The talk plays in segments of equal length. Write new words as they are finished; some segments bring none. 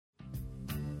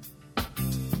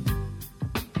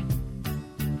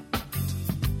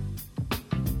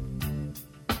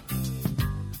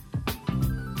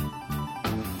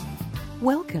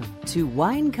Welcome to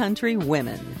Wine Country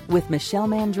Women with Michelle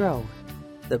Mandro,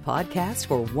 the podcast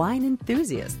for wine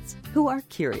enthusiasts who are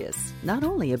curious not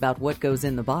only about what goes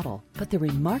in the bottle, but the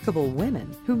remarkable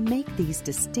women who make these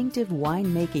distinctive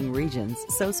winemaking regions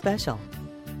so special.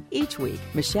 Each week,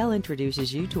 Michelle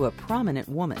introduces you to a prominent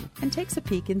woman and takes a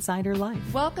peek inside her life.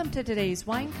 Welcome to today's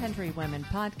Wine Country Women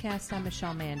podcast. I'm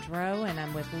Michelle Mandro, and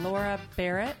I'm with Laura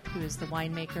Barrett, who is the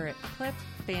winemaker at Clif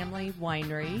Family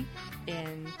Winery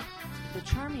in the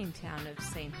charming town of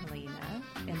St. Helena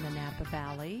in the Napa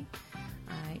Valley.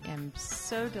 I am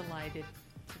so delighted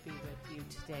to be with you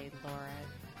today, Laura.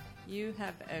 You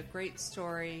have a great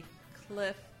story.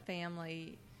 Clif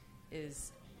Family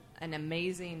is an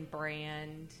amazing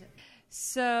brand.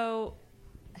 So,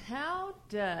 how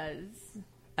does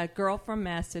a girl from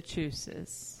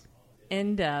Massachusetts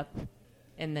end up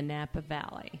in the Napa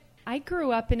Valley? I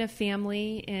grew up in a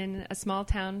family in a small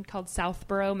town called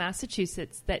Southborough,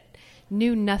 Massachusetts, that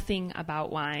knew nothing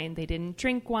about wine. They didn't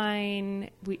drink wine.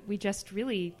 We just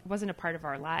really wasn't a part of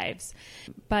our lives.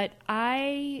 But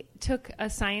I took a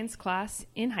science class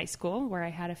in high school where I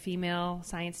had a female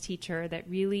science teacher that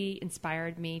really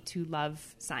inspired me to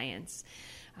love science.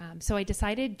 So I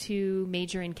decided to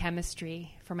major in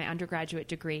chemistry for my undergraduate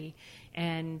degree,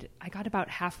 and I got about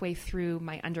halfway through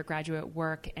my undergraduate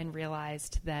work and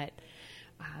realized that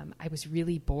I was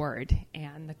really bored,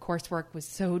 and the coursework was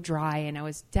so dry, and I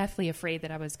was deathly afraid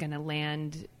that I was going to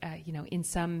land, in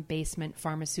some basement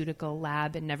pharmaceutical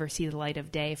lab and never see the light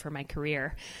of day for my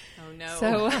career. Oh, no.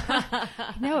 So,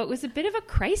 no, it was a bit of a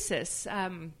crisis.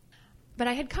 But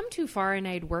I had come too far and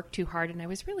I had worked too hard and I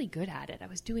was really good at it. I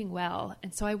was doing well.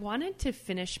 And so I wanted to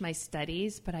finish my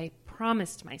studies, but I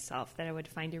promised myself that I would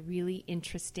find a really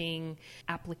interesting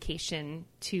application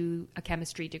to a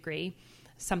chemistry degree,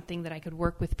 something that I could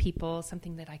work with people,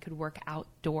 something that I could work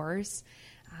outdoors.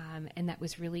 And that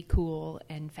was really cool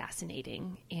and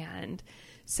fascinating. And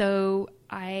so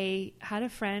I had a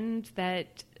friend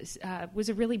that was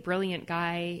a really brilliant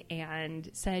guy and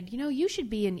said, you should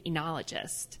be an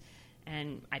enologist.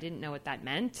 And I didn't know what that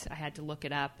meant. I had to look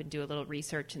it up and do a little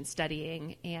research and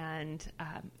studying. And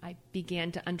I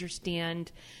began to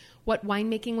understand what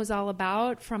winemaking was all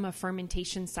about from a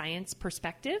fermentation science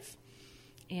perspective.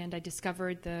 And I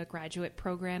discovered the graduate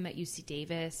program at UC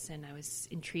Davis, and I was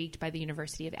intrigued by the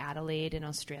University of Adelaide in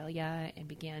Australia and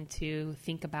began to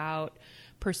think about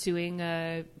pursuing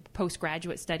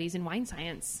postgraduate studies in wine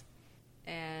science.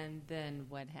 And then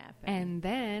what happened? And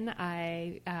then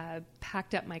I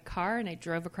packed up my car and I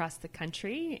drove across the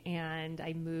country and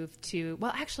I moved to,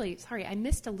 I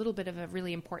missed a little bit of a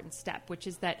really important step, which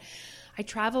is that I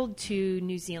traveled to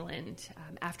New Zealand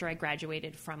after I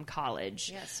graduated from college.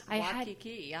 Yes,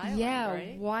 Waikiki Island,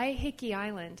 right? Waikiki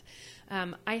Island.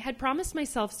 I had promised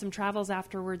myself some travels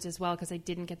afterwards as well because I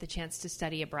didn't get the chance to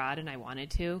study abroad and I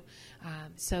wanted to.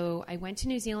 So I went to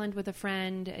New Zealand with a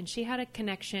friend and she had a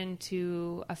connection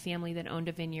to a family that owned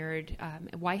a vineyard.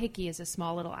 Waikiki is a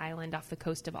small little island off the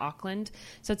coast of Auckland.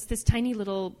 So it's this tiny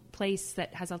little place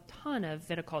that has a ton of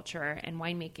viticulture and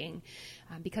winemaking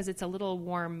because it's a little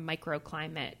warm microclimate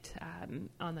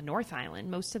on the North Island.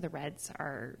 Most of the reds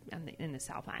are in the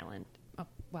South Island.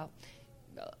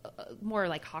 More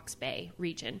like Hawke's Bay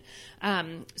region.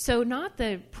 So not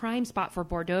the prime spot for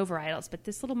Bordeaux varietals, but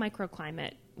this little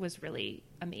microclimate was really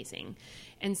amazing.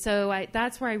 And so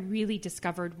that's where I really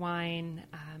discovered wine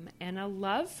and a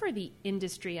love for the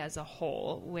industry as a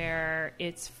whole, where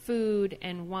it's food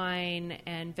and wine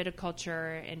and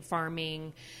viticulture and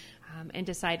farming, and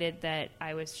decided that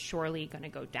I was surely going to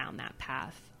go down that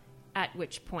path. At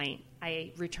which point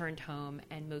I returned home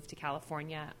and moved to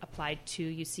California, applied to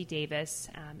UC Davis,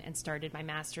 and started my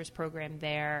master's program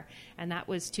there. And that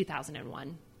was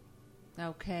 2001.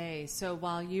 Okay. So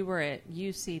while you were at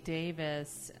UC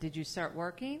Davis, did you start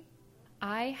working?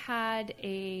 I had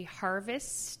a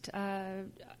harvest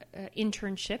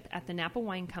internship at the Napa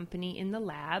Wine Company in the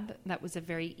lab. That was a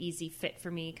very easy fit for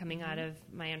me coming out of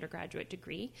my undergraduate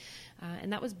degree.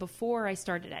 And that was before I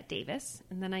started at Davis.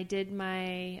 And then I did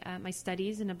my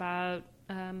studies in about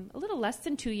a little less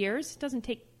than 2 years. It doesn't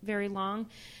take very long.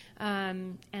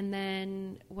 And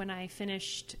then when I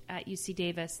finished at UC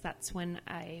Davis, that's when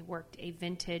I worked a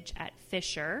vintage at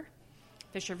Fisher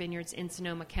Vineyards in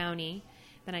Sonoma County.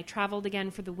 Then I traveled again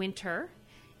for the winter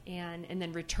and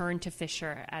then returned to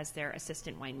Fisher as their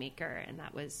assistant winemaker, and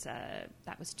that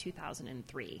was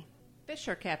 2003.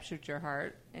 Fisher captured your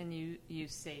heart, and you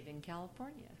stayed in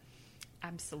California.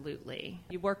 Absolutely.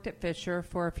 You worked at Fisher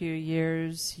for a few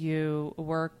years. You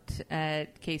worked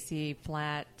at Casey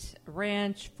Flat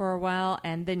Ranch for a while,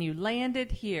 and then you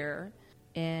landed here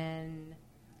in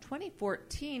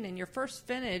 2014, and your first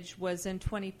vintage was in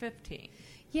 2015.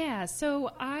 Yeah,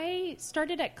 so I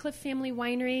started at Clif Family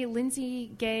Winery.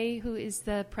 Lindsay Gay, who is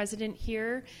the president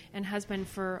here and has been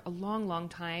for a long, long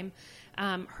time,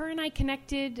 her and I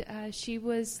connected. She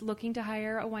was looking to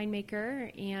hire a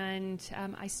winemaker, and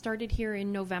I started here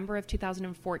in November of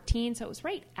 2014, so it was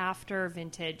right after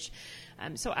vintage.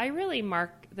 So I really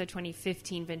mark the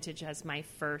 2015 vintage as my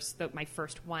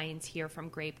first wines here from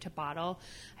grape to bottle.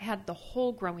 I had the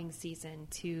whole growing season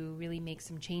to really make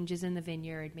some changes in the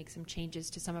vineyard, make some changes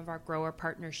to some of our grower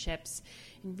partnerships,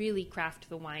 and really craft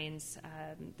the wines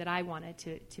that I wanted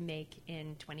to make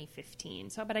in 2015.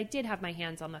 But I did have my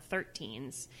hands on the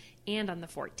 13s and on the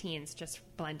 14s, just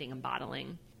blending and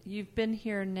bottling. You've been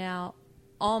here now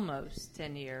almost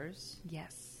 10 years.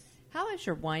 Yes. How has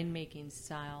your winemaking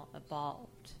style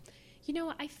evolved?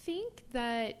 I think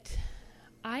that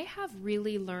I have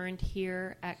really learned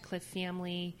here at Clif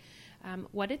Family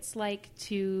what it's like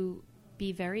to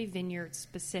be very vineyard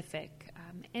specific,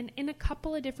 and in a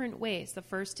couple of different ways. The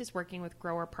first is working with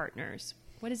grower partners.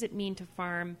 What does it mean to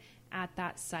farm at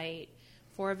that site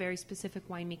for a very specific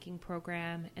winemaking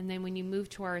program? And then when you move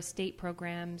to our estate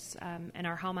programs, and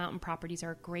our Howell Mountain properties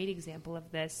are a great example of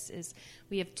this, is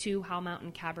we have 2 Howell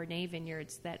Mountain Cabernet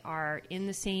vineyards that are in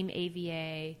the same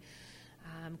AVA,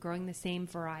 growing the same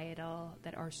varietal,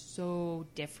 that are so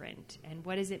different. And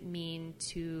what does it mean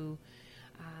to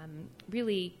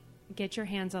really get your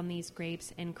hands on these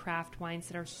grapes and craft wines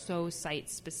that are so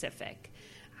site-specific,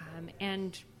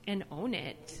 and own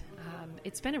it?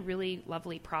 It's been a really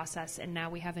lovely process, and now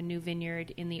we have a new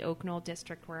vineyard in the Oak Knoll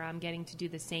district where I'm getting to do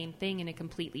the same thing in a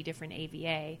completely different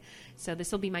AVA. So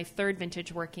this will be my 3rd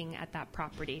vintage working at that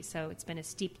property. So it's been a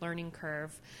steep learning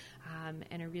curve,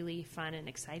 and a really fun and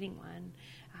exciting one.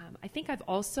 I think I've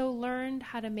also learned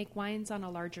how to make wines on a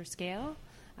larger scale.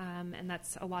 And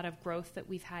that's a lot of growth that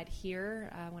we've had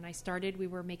here. When I started, we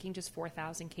were making just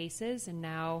 4,000 cases, and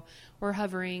now we're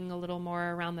hovering a little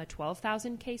more around the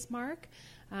 12,000 case mark.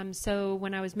 So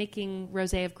when I was making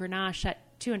Rosé of Grenache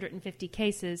at 250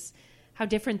 cases, how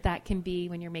different that can be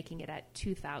when you're making it at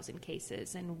 2,000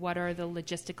 cases, and what are the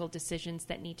logistical decisions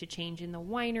that need to change in the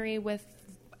winery with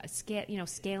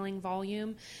scaling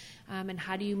volume, and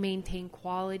how do you maintain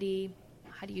quality?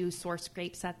 How do you source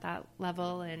grapes at that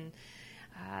level? And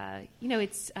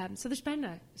so there's been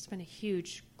a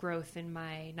huge growth in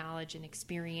my knowledge and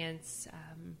experience,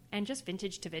 and just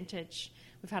vintage to vintage.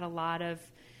 We've had a lot of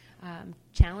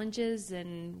challenges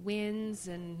and wins,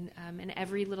 and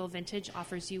every little vintage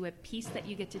offers you a piece that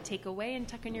you get to take away and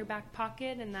tuck in your back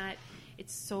pocket, and that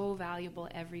it's so valuable,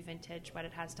 every vintage, what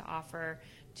it has to offer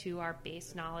to our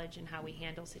base knowledge and how we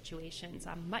handle situations.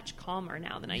 I'm much calmer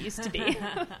now than I used to be.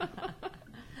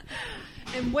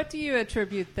 And what do you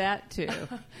attribute that to?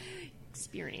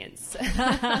 Experience.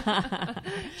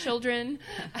 Children.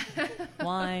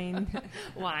 Wine.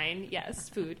 Wine, yes.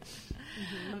 Food.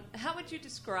 Mm-hmm. How would you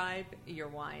describe your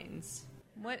wines?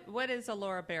 What is a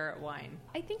Laura Barrett wine?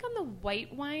 I think on the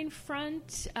white wine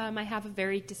front, I have a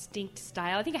very distinct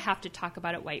style. I think I have to talk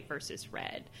about it white versus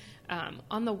red.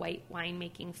 On the white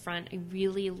winemaking front, I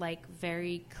really like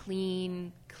very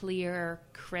clean, clear,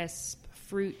 crisp,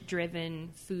 fruit-driven,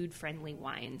 food-friendly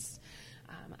wines.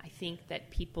 I think that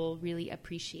people really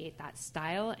appreciate that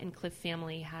style, and Clif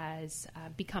Family has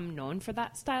become known for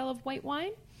that style of white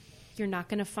wine. You're not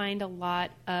going to find a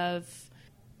lot of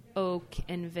oak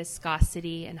and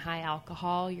viscosity and high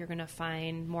alcohol. You're going to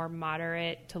find more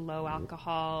moderate to low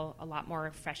alcohol, a lot more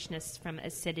freshness from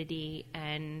acidity,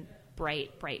 and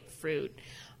bright fruit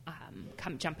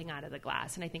come jumping out of the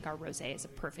glass. And I think our rosé is a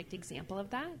perfect example of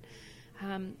that.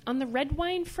 On the red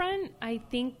wine front, I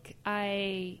think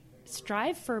I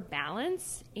strive for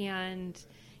balance, and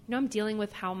I'm dealing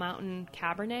with Howell Mountain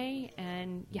Cabernet,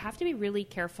 and you have to be really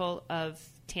careful of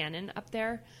tannin up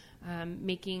there.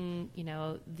 Making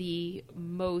the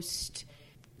most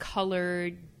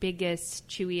colored, biggest,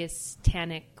 chewiest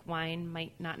tannic wine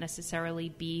might not necessarily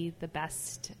be the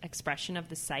best expression of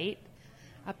the site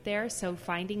up there. So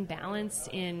finding balance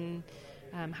in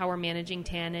how we're managing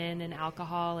tannin and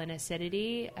alcohol and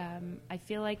acidity, I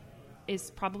feel like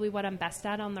is probably what I'm best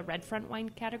at on the red front wine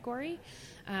category,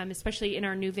 especially in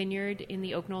our new vineyard in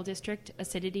the Oak Knoll district.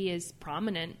 Acidity is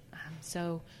prominent,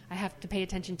 so I have to pay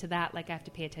attention to that like I have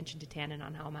to pay attention to tannin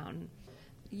on Howell Mountain.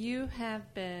 You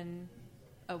have been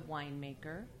a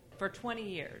winemaker for 20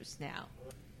 years now.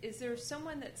 Is there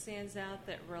someone that stands out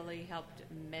that really helped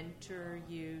mentor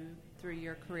you through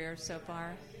your career so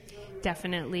far?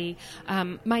 Definitely.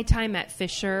 My time at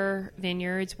Fisher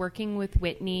Vineyards, working with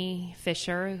Whitney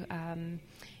Fisher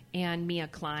and Mia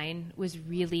Klein, was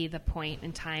really the point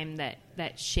in time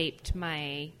that shaped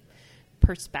my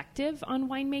perspective on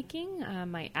winemaking,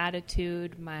 my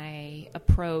attitude, my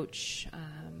approach.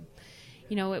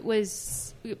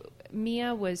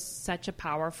 Mia was such a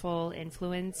powerful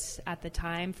influence at the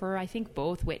time for, I think,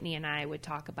 both Whitney and I would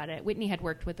talk about it. Whitney had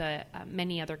worked with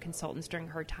many other consultants during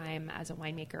her time as a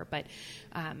winemaker, but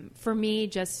for me,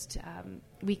 just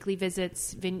weekly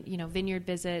visits, vineyard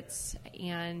visits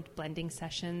and blending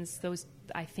sessions, those,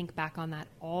 I think back on that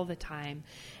all the time.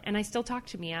 And I still talk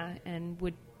to Mia and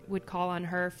would call on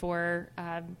her for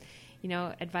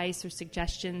advice or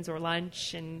suggestions or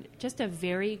lunch, and just a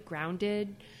very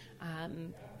grounded,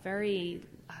 very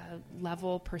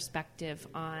level perspective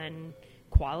on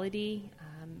quality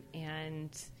and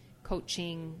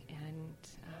coaching, and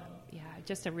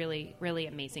just a really, really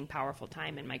amazing, powerful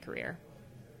time in my career.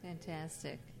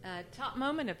 Fantastic. Top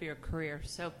moment of your career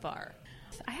so far?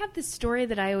 I have this story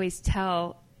that I always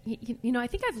tell. I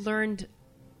think I've learned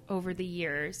over the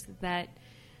years that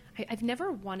I've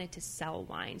never wanted to sell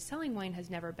wine. Selling wine has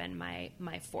never been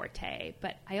my forte,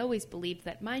 but I always believed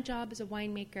that my job is a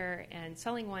winemaker and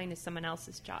selling wine is someone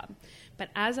else's job. But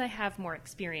as I have more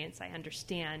experience, I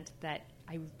understand that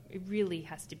it really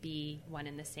has to be one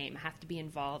and the same. I have to be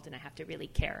involved and I have to really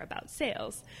care about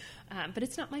sales. But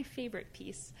it's not my favorite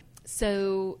piece.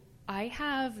 So I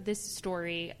have this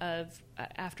story of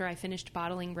after I finished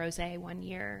bottling rosé one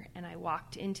year, and I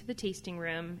walked into the tasting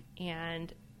room,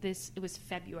 and it was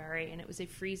February, and it was a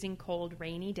freezing cold,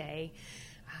 rainy day,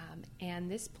 and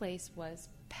this place was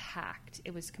packed.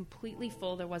 It was completely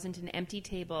full. There wasn't an empty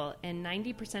table, and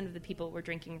 90% of the people were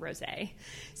drinking rosé.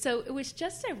 So it was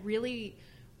just a really,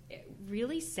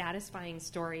 really satisfying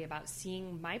story about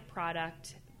seeing my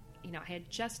product. I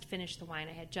had just finished the wine.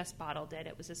 I had just bottled it.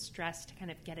 It was a stress to kind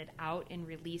of get it out and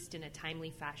released in a timely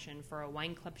fashion for a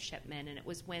wine club shipment, and it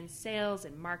was when sales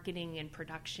and marketing and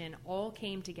production all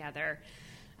came together.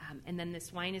 And then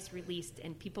this wine is released,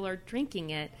 and people are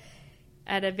drinking it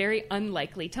at a very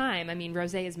unlikely time. I mean,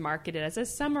 rosé is marketed as a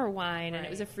summer wine, and it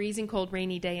was a freezing cold,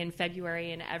 rainy day in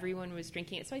February, and everyone was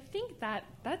drinking it. So I think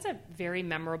that's a very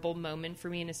memorable moment for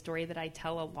me, and a story that I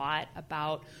tell a lot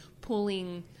about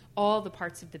pulling all the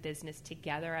parts of the business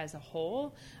together as a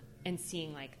whole and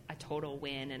seeing like a total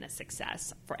win and a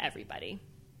success for everybody.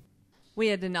 We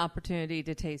had an opportunity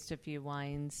to taste a few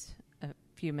wines a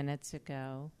few minutes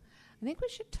ago. I think we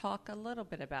should talk a little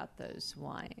bit about those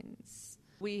wines.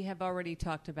 We have already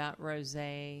talked about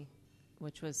rosé,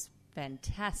 which was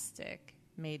fantastic,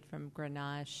 made from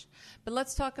Grenache. But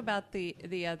let's talk about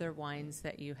the other wines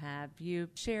that you have. You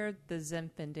shared the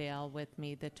Zinfandel with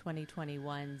me, the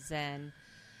 2021 Zen,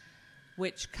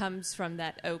 which comes from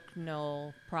that Oak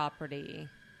Knoll property.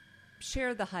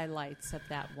 Share the highlights of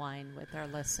that wine with our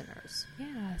listeners.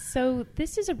 Yeah, so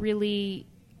this is a really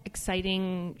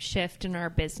exciting shift in our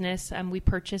business. We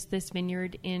purchased this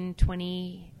vineyard in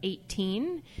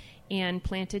 2018 and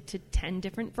planted to 10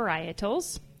 different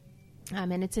varietals.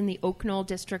 And it's in the Oak Knoll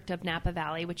district of Napa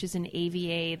Valley, which is an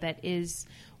AVA that is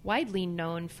widely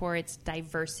known for its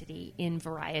diversity in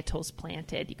varietals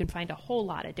planted. You can find a whole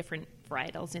lot of different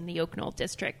varietals in the Oak Knoll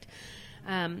district.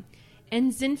 And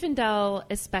Zinfandel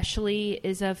especially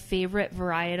is a favorite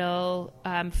varietal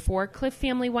for Clif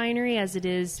Family Winery, as it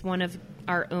is one of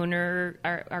our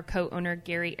co-owner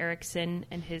Gary Erickson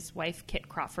and his wife Kit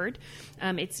Crawford.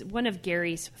 It's one of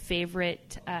Gary's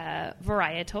favorite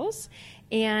varietals,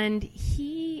 and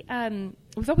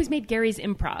we've always made Gary's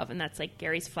Improv, and that's like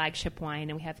Gary's flagship wine,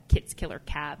 and we have Kit's Killer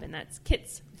Cab, and that's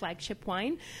Kit's flagship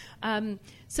wine.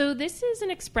 So this is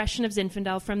an expression of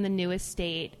Zinfandel from the new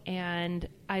estate, and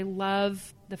I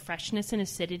love the freshness and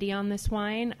acidity on this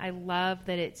wine. I love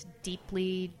that it's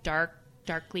deeply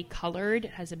darkly colored.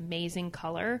 It has amazing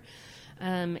color.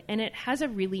 And it has a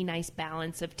really nice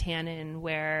balance of tannin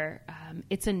where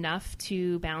it's enough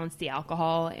to balance the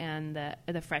alcohol and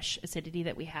the fresh acidity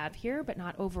that we have here, but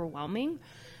not overwhelming.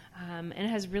 And it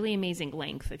has really amazing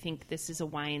length. I think this is a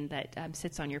wine that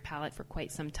sits on your palate for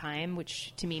quite some time,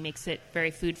 which to me makes it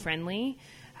very food friendly.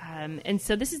 And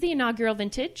so this is the inaugural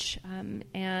vintage.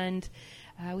 And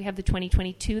we have the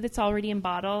 2022 that's already in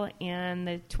bottle and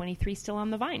the 23 still on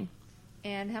the vine.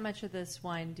 And how much of this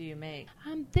wine do you make?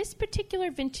 This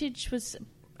particular vintage was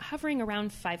hovering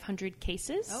around 500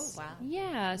 cases. Oh, wow.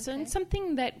 Yeah, so Okay. it's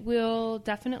something that will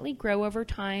definitely grow over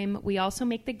time. We also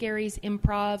make the Gary's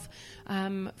Improv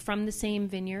from the same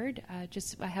vineyard.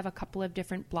 I have a couple of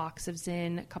different blocks of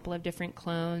Zin, a couple of different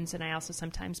clones, and I also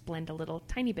sometimes blend a little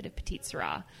tiny bit of Petit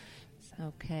Syrah.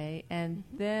 Okay, and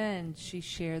then she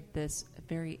shared this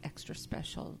very extra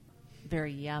special,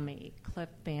 very yummy Clif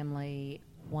Family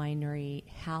Winery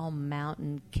Howell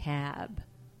Mountain Cab.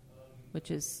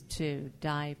 which is to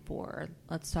die for.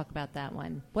 Let's talk about that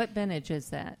one. What vintage is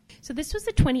that? So this was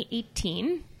a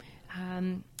 2018,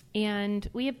 and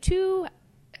we have 2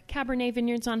 Cabernet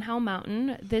vineyards on Howell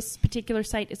Mountain. This particular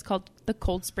site is called the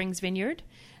Cold Springs Vineyard.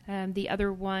 The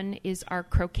other one is our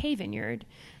Croquet Vineyard.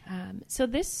 So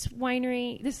this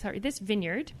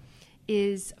vineyard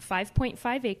is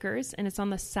 5.5 acres, and it's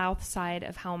on the south side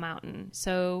of Howell Mountain.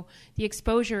 So the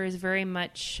exposure is very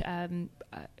much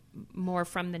more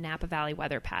from the Napa Valley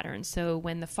weather pattern. So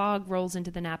when the fog rolls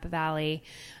into the Napa Valley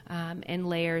and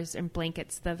layers and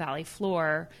blankets the valley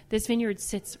floor, this vineyard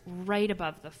sits right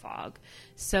above the fog.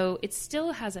 So it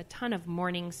still has a ton of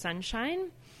morning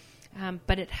sunshine,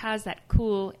 but it has that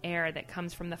cool air that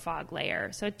comes from the fog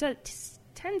layer. So it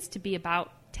tends to be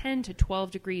about 10 to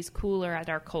 12 degrees cooler at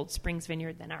our Cold Springs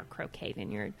Vineyard than our Croquet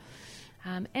Vineyard.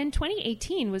 And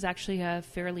 2018 was actually a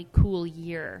fairly cool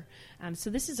year. So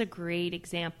this is a great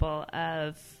example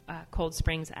of Cold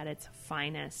Springs at its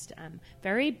finest.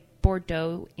 Very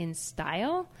Bordeaux in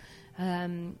style.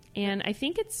 And I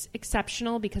think it's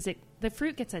exceptional because the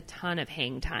fruit gets a ton of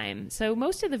hang time. So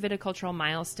most of the viticultural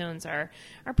milestones are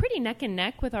pretty neck and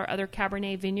neck with our other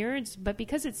Cabernet vineyards, but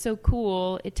because it's so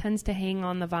cool, it tends to hang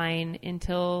on the vine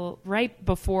until right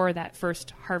before that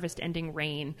first harvest-ending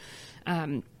rain.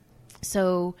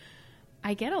 So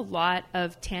I get a lot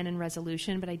of tannin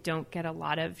resolution, but I don't get a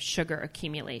lot of sugar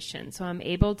accumulation. So I'm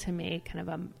able to make kind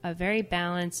of a very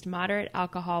balanced, moderate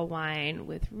alcohol wine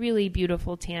with really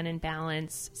beautiful tannin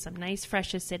balance, some nice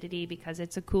fresh acidity because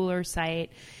it's a cooler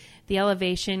site. The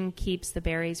elevation keeps the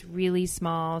berries really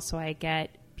small, so I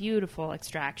get beautiful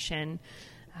extraction.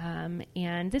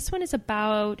 And this one is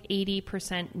about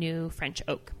 80% new French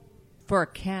oak. For a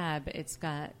cab, it's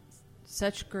got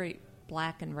such great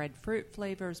black and red fruit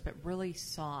flavors, but really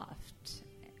soft.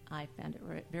 I found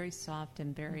it very soft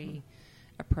and very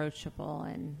approachable,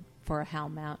 and for a Howell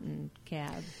Mountain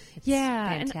cab, it's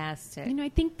fantastic. And, I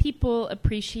think people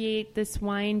appreciate this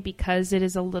wine because it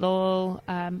is a little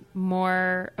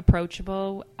more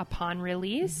approachable upon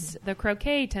release. The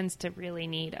Croquet tends to really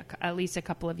need at least a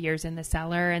couple of years in the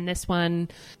cellar, and this one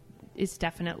is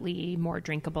definitely more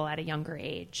drinkable at a younger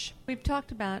age. We've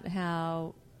talked about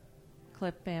how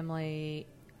Clif Family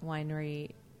Winery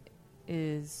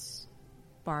is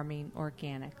farming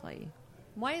organically.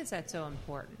 Why is that so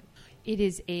important? It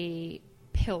is a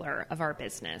pillar of our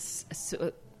business,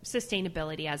 so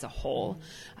sustainability as a whole.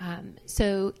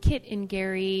 So Kit and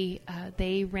Gary,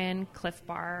 they ran Clif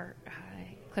Bar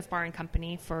and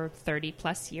Company for 30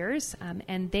 plus years,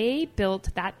 and they built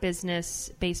that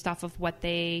business based off of what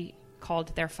they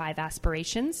called their 5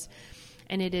 aspirations.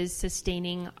 And it is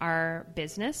sustaining our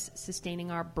business,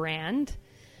 sustaining our brand,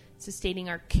 sustaining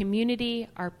our community,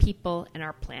 our people, and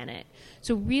our planet.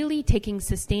 So really taking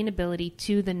sustainability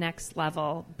to the next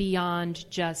level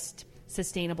beyond just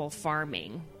sustainable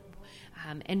farming.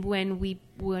 And when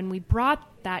we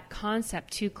brought that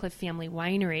concept to Clif Family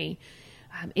Winery,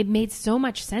 it made so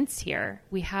much sense here.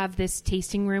 We have this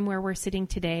tasting room where we're sitting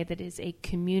today that is a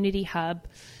community hub.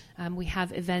 We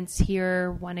have events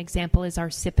here. One example is our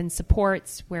Sip and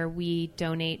Supports, where we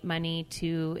donate money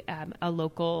to a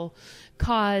local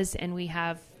cause, and we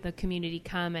have the community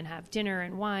come and have dinner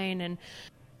and wine and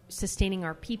sustaining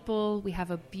our people. We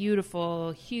have a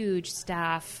beautiful, huge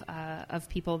staff of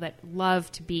people that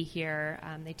love to be here.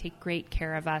 They take great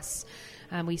care of us.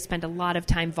 We spend a lot of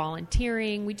time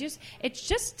volunteering.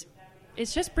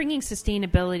 It's just bringing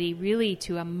sustainability really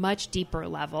to a much deeper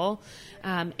level.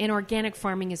 And organic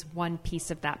farming is one piece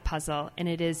of that puzzle, and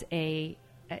it is a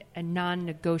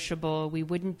non-negotiable, we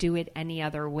wouldn't do it any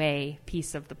other way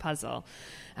piece of the puzzle.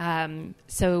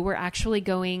 So we're actually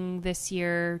going this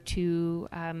year to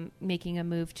making a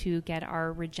move to get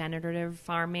our regenerative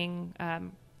farming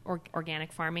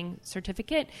organic farming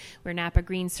certificate. We're Napa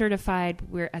Green certified.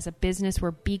 As a business,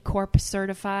 we're B Corp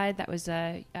certified. That was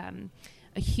a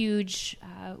huge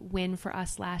win for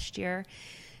us last year.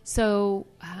 So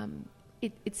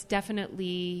it's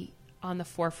definitely on the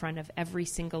forefront of every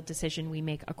single decision we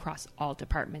make across all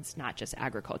departments, not just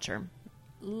agriculture.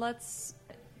 Let's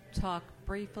talk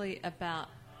briefly about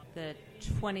the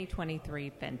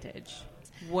 2023 vintage.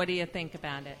 What do you think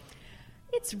about it?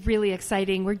 It's really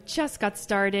exciting. We just got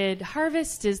started.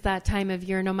 Harvest is that time of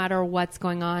year, no matter what's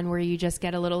going on, where you just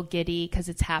get a little giddy because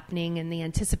it's happening and the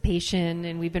anticipation,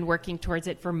 and we've been working towards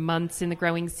it for months in the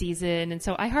growing season. And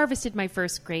so I harvested my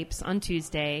first grapes on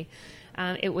Tuesday.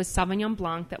 It was Sauvignon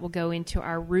Blanc that will go into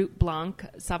our Root Blanc,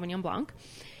 Sauvignon Blanc.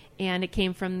 And it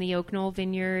came from the Oak Knoll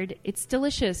Vineyard. It's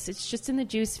delicious. It's just in the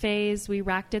juice phase. We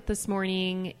racked it this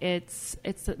morning. It's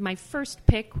my first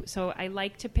pick, so I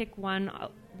like to pick one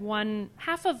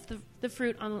half of the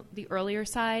fruit on the earlier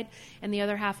side and the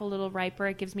other half a little riper.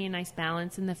 It gives me a nice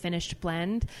balance in the finished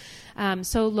blend.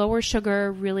 So lower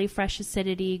sugar, really fresh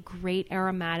acidity, great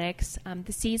aromatics.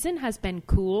 The season has been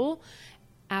cool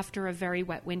after a very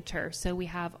wet winter. So we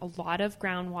have a lot of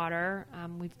groundwater.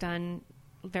 We've done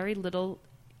very little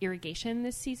irrigation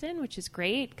this season, which is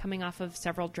great, coming off of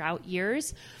several drought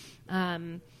years.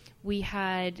 We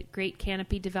had great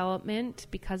canopy development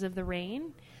because of the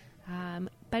rain,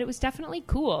 but it was definitely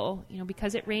cool,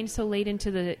 because it rained so late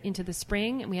into the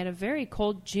spring, and we had a very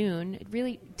cold June. It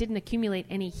really didn't accumulate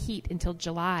any heat until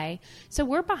July, so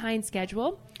we're behind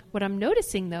schedule. What I'm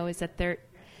noticing, though, is that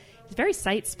it's very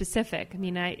site specific. I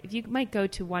mean, if you might go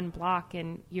to one block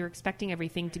and you're expecting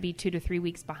everything to be 2 to 3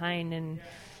 weeks behind, and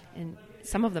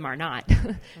some of them are not.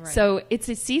 Right. So it's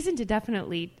a season to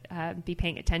definitely be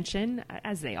paying attention,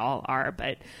 as they all are.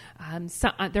 But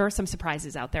there are some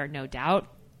surprises out there, no doubt.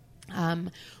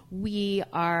 We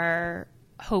are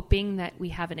hoping that we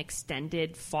have an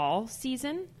extended fall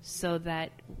season, so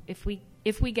that if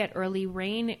we get early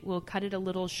rain, it will cut it a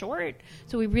little short.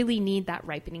 So we really need that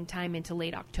ripening time into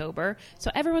late October.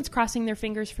 So everyone's crossing their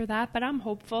fingers for that, but I'm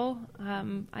hopeful.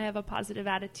 I have a positive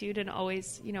attitude and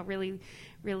always,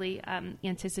 really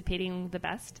anticipating the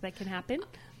best that can happen.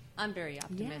 I'm very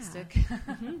optimistic. Yeah.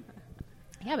 Mm-hmm.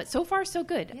 Yeah, but so far so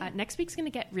good. Yeah. Next week's going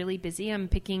to get really busy. I'm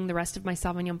picking the rest of my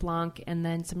Sauvignon Blanc and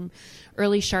then some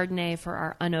early Chardonnay for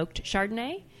our unoaked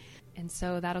Chardonnay. And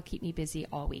so that'll keep me busy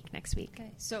all week next week. Okay.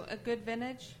 So a good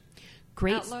vintage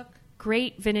outlook?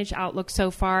 Great vintage outlook so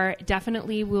far.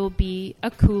 Definitely will be a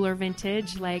cooler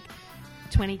vintage like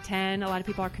 2010. A lot of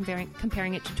people are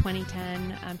comparing it to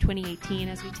 2010, 2018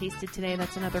 as we tasted today.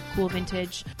 That's another cool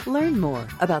vintage. Learn more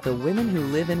about the women who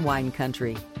live in wine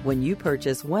country when you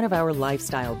purchase one of our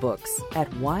lifestyle books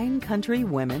at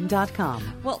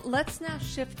winecountrywomen.com. Well, let's now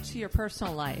shift to your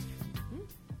personal life.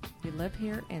 You live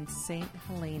here in St.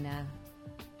 Helena.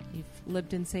 You've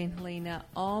lived in St. Helena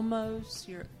almost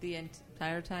the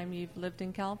entire time you've lived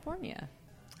in California.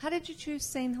 How did you choose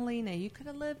St. Helena? You could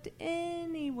have lived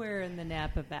anywhere in the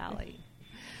Napa Valley.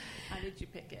 How did you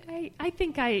pick it? I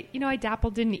think I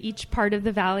dabbled in each part of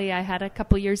the valley. I had a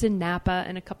couple years in Napa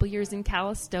and a couple years in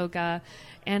Calistoga.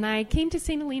 And I came to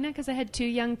St. Helena because I had 2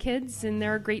 young kids, and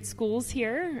there are great schools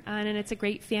here. And it's a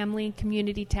great family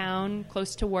community town,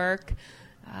 close to work.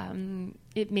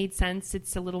 It made sense.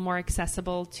 It's a little more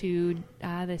accessible to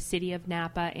the city of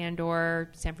Napa and or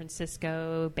San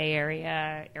Francisco, Bay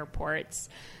Area, airports.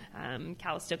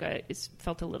 Calistoga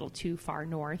felt a little too far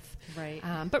north. Right.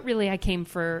 But really I came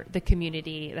for the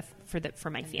community, for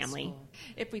my family. School.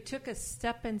 If we took a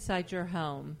step inside your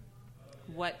home,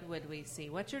 what would we see?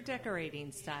 What's your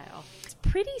decorating style? It's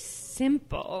pretty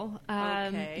simple.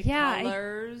 Okay. Yeah.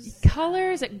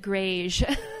 Colors, greige.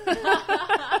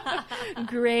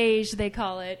 Greige, they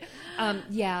call it.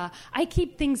 I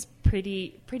keep things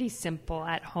pretty simple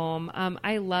at home.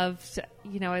 I love to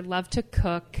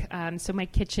cook. So my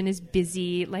kitchen is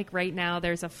busy. Like right now,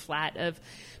 there's a flat of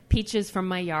peaches from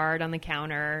my yard on the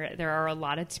counter. There are a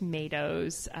lot of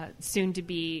tomatoes, soon to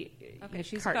be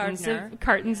she's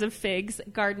cartons of figs.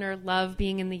 Gardener, love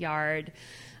being in the yard.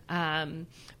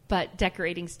 But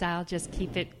decorating style, just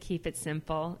keep it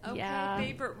simple. Okay. Yeah.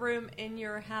 Favorite room in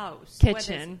your house?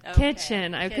 Kitchen.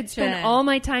 I could spend all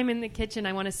my time in the kitchen.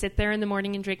 I want to sit there in the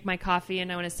morning and drink my coffee,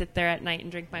 and I want to sit there at night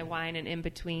and drink my wine, and in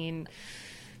between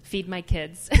feed my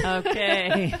kids.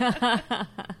 Okay.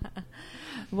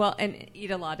 Well, and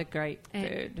eat a lot of great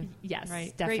food. Yes,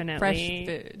 right? definitely. Great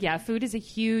fresh food. Yeah, food is a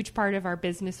huge part of our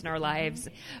business and our lives.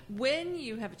 When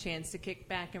you have a chance to kick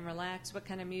back and relax, what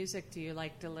kind of music do you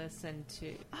like to listen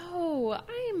to? Oh,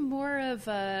 I am more of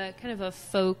a kind of a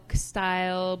folk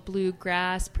style,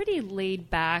 bluegrass, pretty laid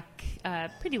back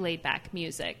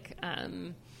music.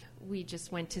 We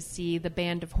just went to see the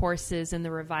Band of Horses and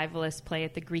the Revivalists play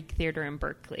at the Greek Theater in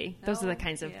Berkeley. Those are the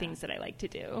kinds of things that I like to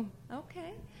do.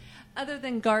 Okay. Other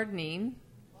than gardening,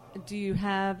 do you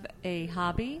have a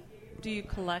hobby? Do you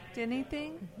collect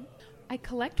anything? Mm-hmm. I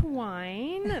collect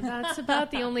wine. That's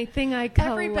about the only thing I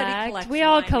collect. Everybody collects we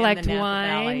all wine collect in the Napa wine.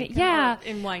 Valley. Yeah.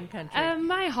 In wine country.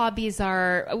 My hobbies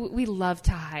are, we love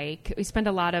to hike. We spend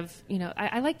a lot of,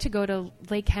 I like to go to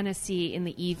Lake Hennessy in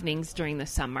the evenings during the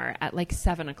summer at like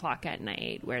 7 o'clock at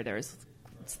night, where it's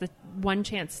the one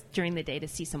chance during the day to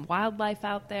see some wildlife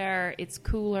out there. It's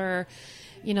cooler.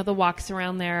 The walks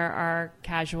around there are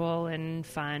casual and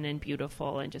fun and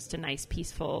beautiful and just a nice,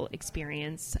 peaceful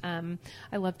experience. I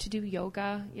love to do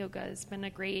yoga. Yoga has been a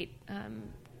great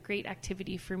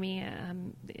activity for me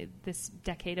this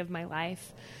decade of my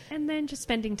life. And then just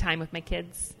spending time with my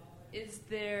kids. Is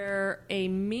there a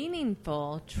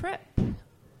meaningful trip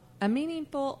A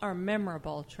meaningful or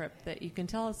memorable trip that you can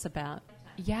tell us about?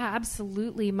 Yeah,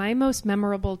 absolutely. My most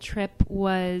memorable trip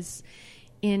was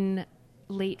in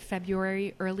late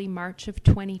February, early March of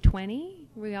 2020.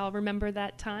 We all remember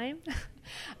that time.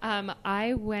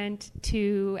 I went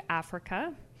to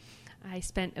Africa. I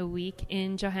spent a week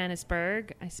in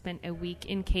Johannesburg. I spent a week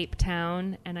in Cape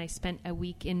Town, and I spent a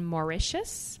week in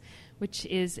Mauritius, which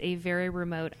is a very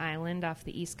remote island off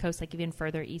the east coast, like even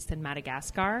further east than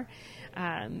Madagascar.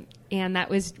 And that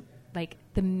was like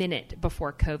the minute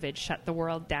before COVID shut the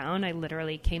world down. I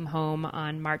literally came home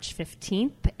on March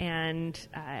 15th, and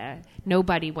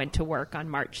nobody went to work on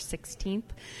March 16th.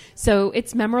 So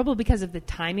it's memorable because of the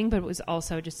timing, but it was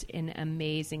also just an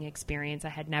amazing experience. I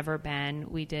had never been.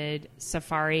 We did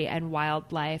safari and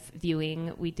wildlife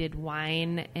viewing. We did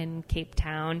wine in Cape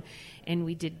Town, and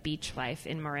we did beach life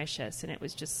in Mauritius. And it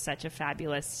was just such a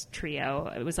fabulous trio.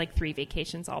 It was like 3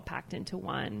 vacations all packed into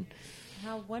one.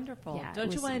 How wonderful. Yeah,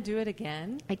 don't you want to do it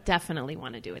again? I definitely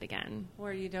want to do it again.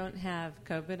 Where you don't have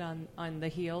COVID on the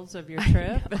heels of your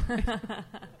trip?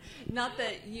 Not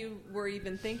that you were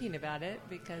even thinking about it,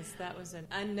 because that was an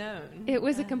unknown. It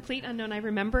was a complete unknown. I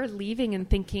remember leaving and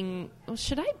thinking, well,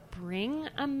 should I bring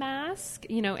a mask?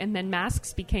 You know, and then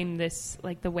masks became this,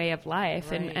 like, the way of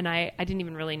life. Right. And I didn't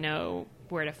even really know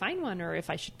where to find one or if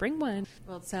I should bring one.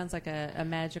 Well, it sounds like a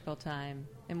magical time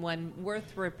and one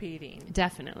worth repeating.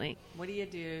 Definitely. What do you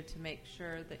do to make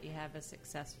sure that you have a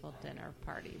successful dinner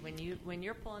party? When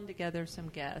you're pulling together some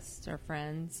guests or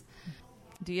friends,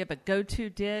 do you have a go-to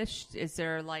dish? Is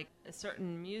there like a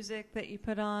certain music that you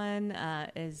put on?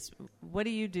 What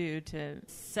do you do to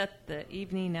set the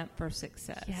evening up for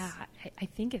success? Yeah, I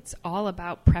think it's all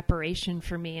about preparation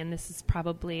for me, and this is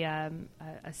probably a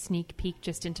sneak peek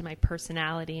just into my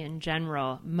personality in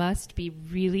general. Must be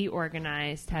really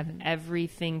organized, have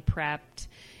everything prepped,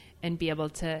 and be able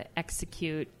to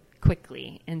execute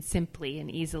quickly and simply and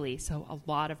easily. So a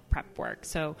lot of prep work.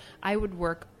 So I would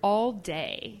work all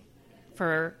day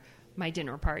for my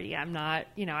dinner party. I'm not,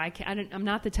 I'm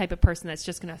not the type of person that's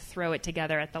just going to throw it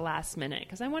together at the last minute,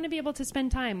 because I want to be able to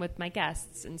spend time with my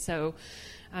guests. And so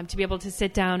to be able to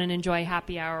sit down and enjoy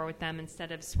happy hour with them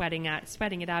instead of sweating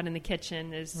it out in the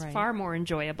kitchen is far more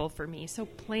enjoyable for me. So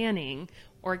planning,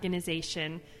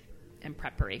 organization, and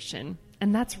preparation.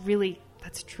 And that's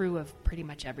true of pretty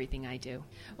much everything I do.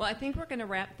 Well, I think we're going to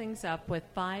wrap things up with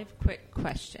 5 quick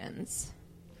questions.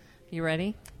 You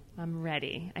ready? I'm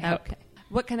ready. I hope. Okay.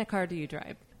 What kind of car do you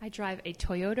drive? I drive a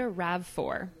Toyota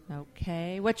RAV4.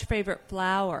 Okay. What's your favorite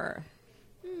flower?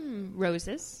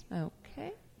 Roses.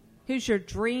 Okay. Who's your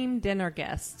dream dinner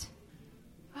guest?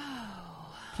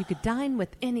 Oh. If you could dine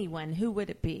with anyone, who would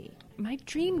it be? My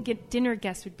dream dinner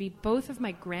guest would be both of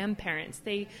my grandparents.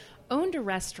 They owned a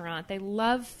restaurant. They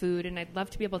love food, and I'd love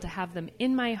to be able to have them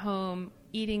in my home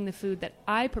eating the food that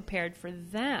I prepared for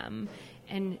them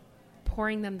and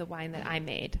pouring them the wine that I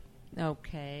made.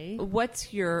 Okay.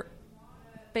 What's your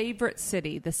favorite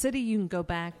city? The city you can go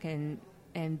back and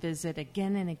visit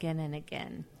again and again and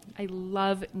again. I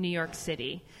love New York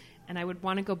City, and I would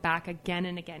want to go back again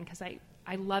and again because I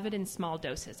love it in small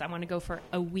doses. I want to go for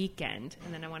a weekend,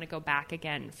 and then I want to go back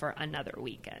again for another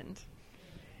weekend.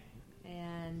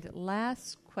 And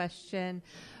last question,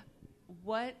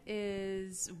 what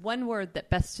is one word that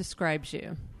best describes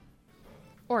you?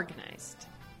 Organized.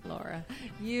 Laura,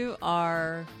 you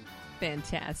are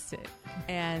fantastic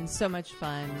and so much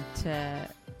fun to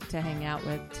hang out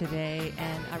with today,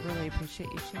 and I really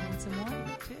appreciate you sharing some more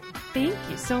too. Thank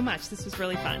you so much. This was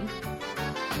really fun.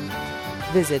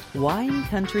 Visit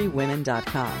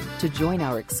winecountrywomen.com to join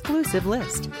our exclusive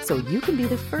list so you can be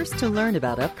the first to learn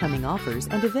about upcoming offers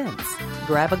and events.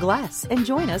 Grab a glass and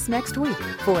join us next week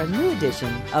for a new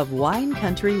edition of Wine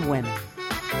Country Women.